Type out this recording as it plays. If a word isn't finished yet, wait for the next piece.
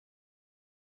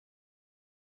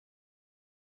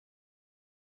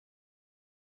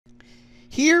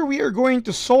Here we are going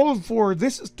to solve for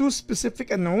these two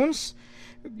specific unknowns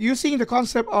using the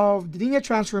concept of the linear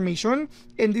transformation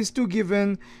and these two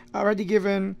already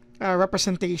given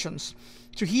representations.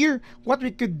 So here, what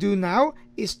we could do now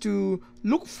is to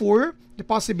look for the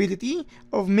possibility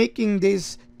of making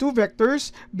these two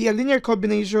vectors be a linear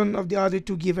combination of the other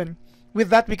two given. With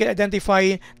that, we can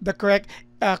identify the correct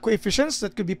coefficients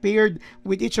that could be paired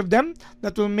with each of them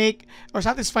that will make or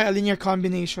satisfy a linear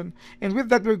combination. And with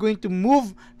that, we're going to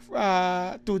move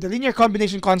to the linear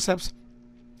combination concepts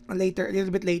a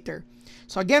little bit later.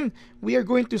 So again, we are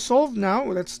going to solve now.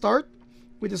 Let's start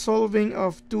with the solving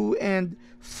of 2 and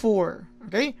 4.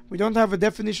 Okay, we don't have a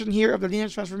definition here of the linear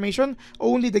transformation,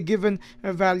 only the given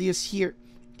values here.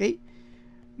 Okay,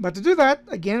 but to do that,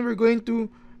 again, we're going to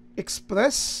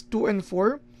express 2 and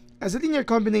 4 as a linear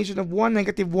combination of 1,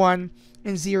 -1,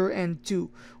 and 0 and 2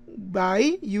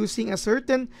 by using a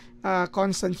certain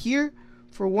constant here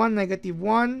for 1,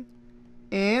 -1,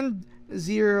 and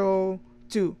 0,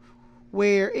 2,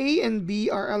 where a and b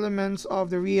are elements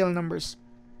of the real numbers.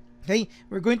 Okay,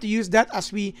 we're going to use that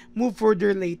as we move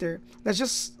further later. Let's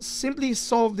just simply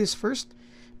solve this first.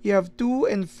 You have 2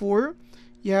 and 4.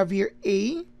 You have here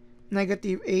a,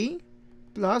 -a,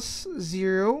 plus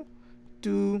 0,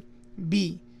 2,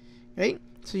 b. Okay,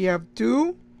 so you have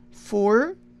 2,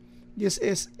 4. This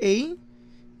is a.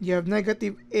 You have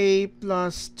 -a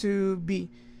plus 2b.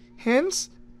 Hence,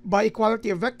 by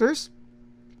equality of vectors,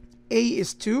 a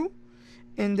is 2,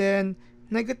 and then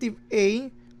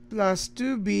 -a plus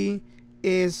 2b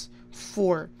is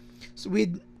 4. So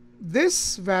with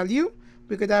this value,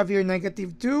 we could have here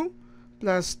 -2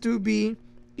 plus 2b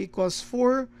equals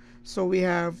 4. So we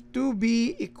have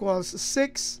 2b equals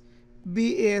 6,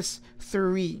 b is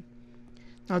 3.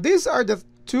 Now these are the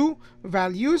two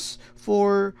values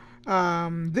for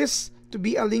this to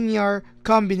be a linear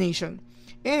combination.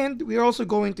 And we are also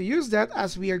going to use that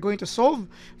as we are going to solve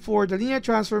for the linear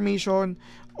transformation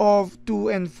of 2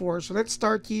 and 4. So let's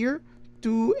start here,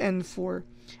 2 and 4.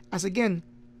 As again,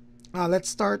 let's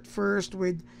start first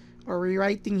with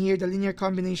rewriting here the linear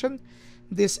combination.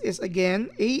 This is again,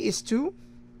 a is 2,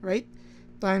 right?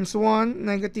 Times 1,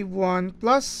 -1,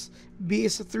 plus b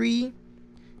is 3,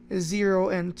 0,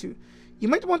 and 2. You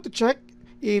might want to check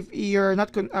if you're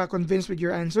not convinced with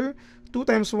your answer. 2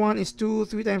 times 1 is 2,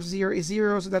 3 times 0 is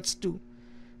 0, so that's 2.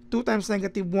 2 times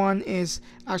 -1 is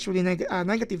actually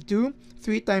 -2.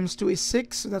 3 times 2 is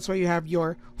 6, so that's why you have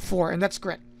your 4, and that's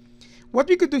correct. What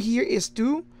we could do here is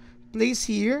to place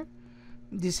here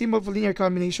the symbol for linear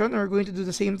combination, and we're going to do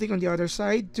the same thing on the other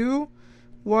side. 2,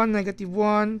 1,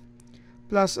 -1,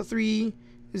 plus 3,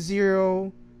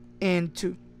 0, and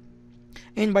 2.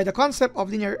 And by the concept of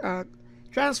linear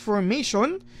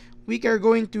transformation, we are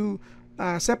going to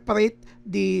separate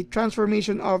the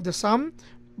transformation of the sum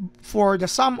for the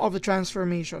sum of the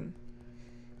transformation.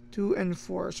 2 and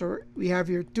 4. So we have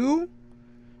here t2,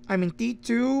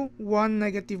 1,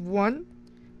 -1,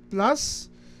 plus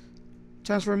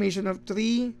transformation of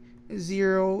 3,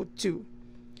 0, 2.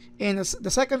 And as the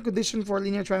second condition for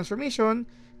linear transformation,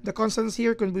 the constants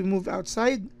here can be moved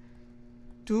outside.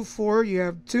 2, 4, you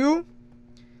have 2,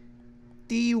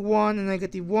 t1 and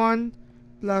 -1,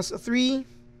 plus 3,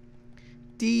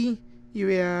 t, you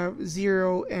have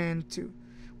 0 and 2.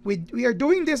 We are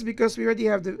doing this because we already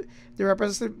have the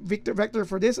representative vector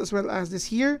for this as well as this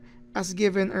here as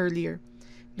given earlier.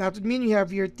 That would mean you have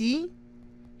here t,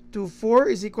 2, 4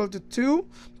 is equal to 2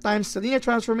 times the linear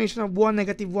transformation of 1,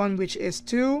 -1, which is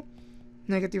 2,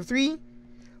 -3,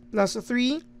 plus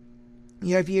 3.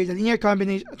 You have here the linear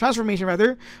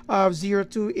transformation of 0,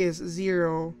 2 is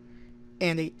 0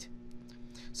 and 8.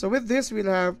 So with this, we'll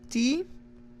have t,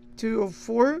 2 of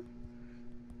 4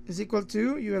 is equal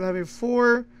to, you will have a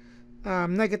 4,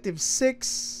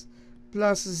 -6,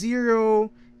 plus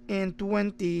 0, and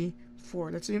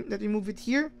 24. Let me move it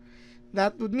here.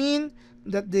 That would mean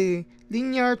that the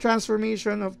linear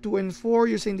transformation of 2 and 4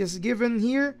 using this given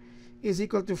here is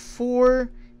equal to 4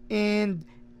 and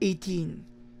 18.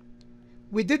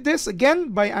 We did this again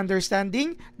by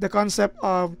understanding the concept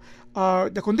of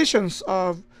the conditions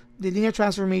of the linear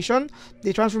transformation.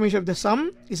 The transformation of the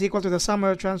sum is equal to the sum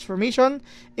of the transformation,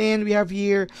 and we have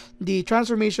here the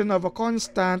transformation of a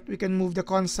constant. We can move the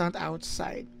constant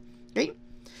outside. Okay,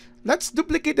 let's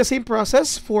duplicate the same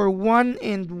process for 1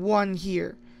 and 1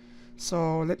 here.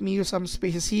 So let me use some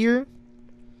spaces here.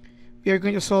 We are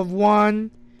going to solve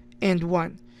 1 and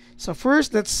 1. So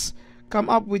first, let's come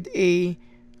up with a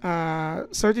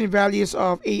certain values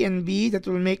of a and b that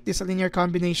will make this a linear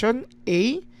combination.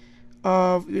 A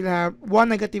of, we'll have 1,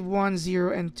 -1,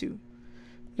 0, and 2.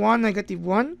 1,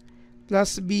 -1,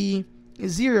 plus b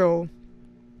is 0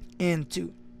 and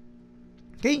 2.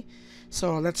 Okay,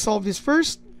 so let's solve this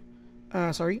first.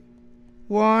 1,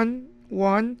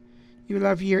 1. You will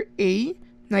have here a,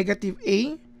 negative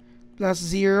a, plus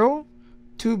 0,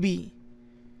 2b.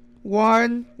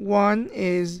 1, 1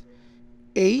 is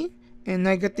a, and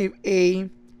negative a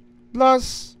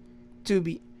plus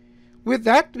 2b. With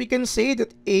that, we can say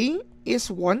that a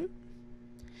is 1,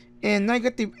 and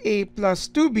negative a plus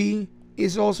 2b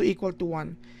is also equal to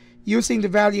 1. Using the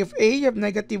value of a, you have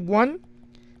negative 1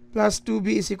 plus 2b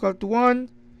is equal to 1.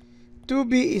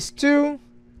 2b is 2.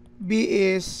 B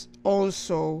is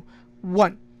also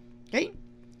 1. Okay?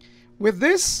 With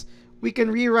this, we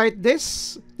can rewrite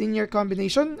this linear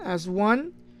combination as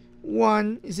 1,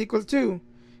 1 is equal to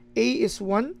a is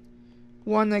 1,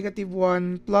 1 negative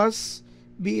 1 plus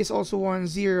b is also 1,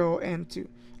 0, and 2.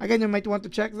 Again, you might want to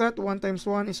check that. 1 times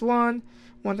 1 is 1.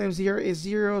 1 times 0 is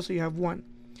 0, so you have 1.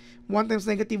 1 times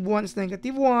negative 1 is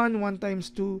negative 1. 1 times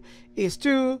 2 is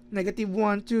 2. Negative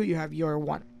 1, 2, you have your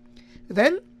 1.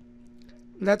 Then,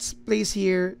 let's place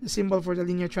here the symbol for the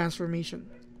linear transformation.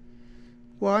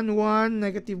 1, 1,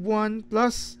 negative 1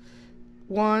 plus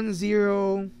 1,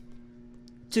 0,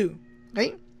 2.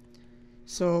 Okay?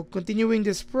 So, continuing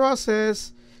this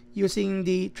process, using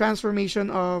the transformation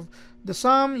of the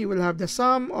sum, you will have the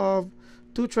sum of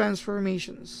two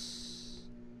transformations.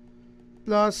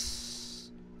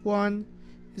 Plus 1,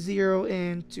 0,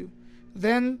 and 2.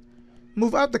 Then,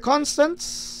 move out the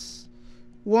constants.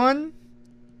 1,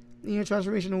 linear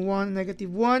transformation of 1,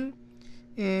 negative 1,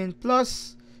 and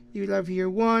plus, you will have here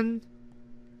 1,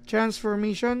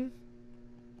 transformation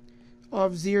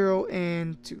of 0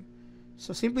 and 2.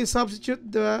 So simply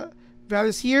substitute the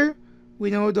values here.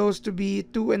 We know those to be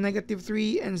 2 and negative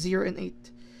 3 and 0 and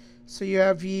 8. So you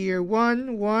have here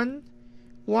 1, 1,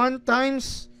 1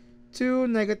 times 2,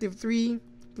 negative 3,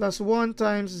 plus 1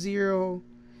 times 0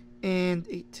 and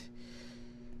 8.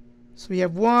 So we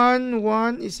have 1,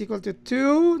 1 is equal to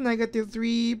 2, negative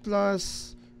 3,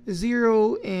 plus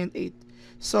 0 and 8.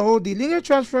 So the linear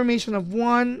transformation of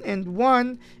 1 and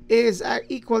 1 is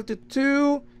equal to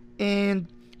 2 and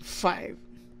 5.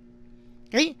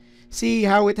 Okay? See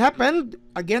how it happened?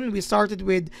 Again, we started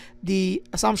with the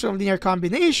assumption of linear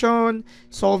combination,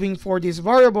 solving for these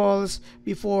variables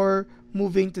before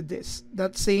moving to this.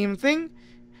 That same thing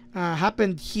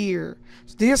happened here.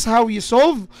 So this is how you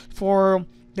solve for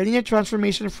the linear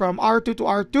transformation from R2 to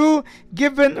R2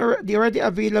 given the already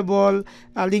available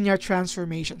linear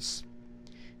transformations.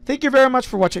 Thank you very much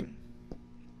for watching.